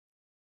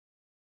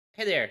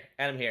Hey there,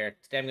 Adam here.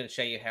 Today I'm going to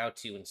show you how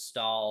to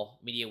install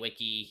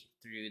Mediawiki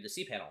through the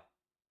cPanel.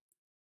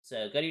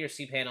 So go to your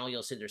cPanel,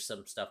 you'll see there's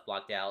some stuff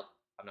blocked out.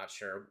 I'm not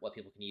sure what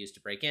people can use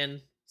to break in,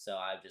 so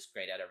I've just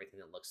grayed out everything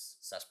that looks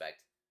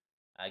suspect.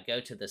 Go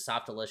to the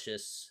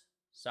Softalicious,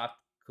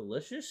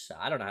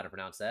 I don't know how to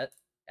pronounce that,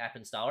 app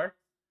installer.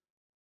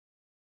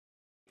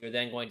 You're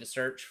then going to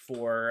search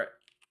for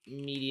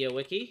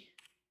Mediawiki.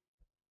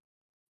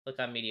 Click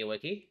on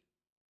Mediawiki.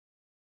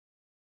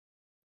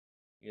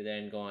 You're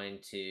then going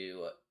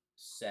to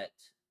go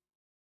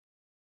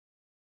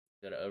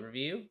to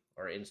overview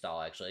or install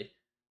actually.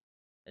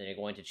 And you're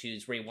going to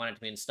choose where you want it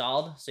to be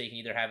installed. So you can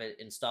either have it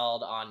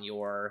installed on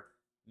your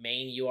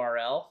main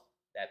URL,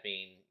 that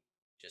being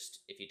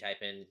just if you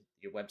type in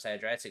your website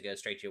address, it goes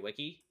straight to your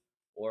wiki,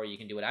 or you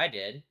can do what I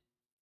did,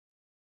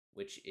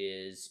 which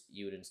is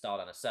you would install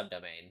it on a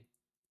subdomain.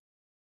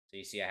 So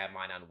you see I have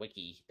mine on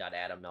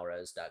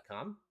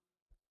wiki.adammelrose.com.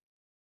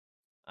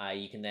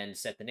 You can then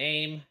set the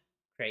name,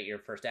 create your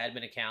first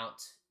admin account.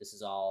 This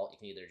is all, you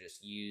can either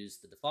just use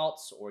the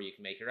defaults or you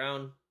can make your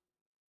own.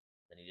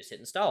 Then you just hit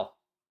install.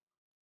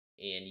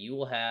 And you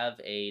will have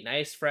a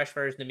nice fresh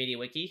version of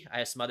Mediawiki. I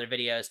have some other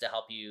videos to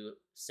help you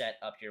set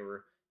up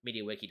your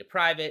Mediawiki to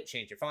private,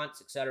 change your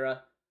fonts,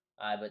 etc.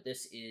 But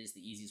this is the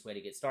easiest way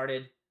to get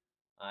started.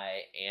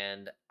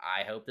 And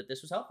I hope that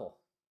this was helpful.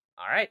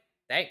 All right,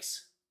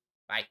 thanks.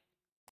 Bye.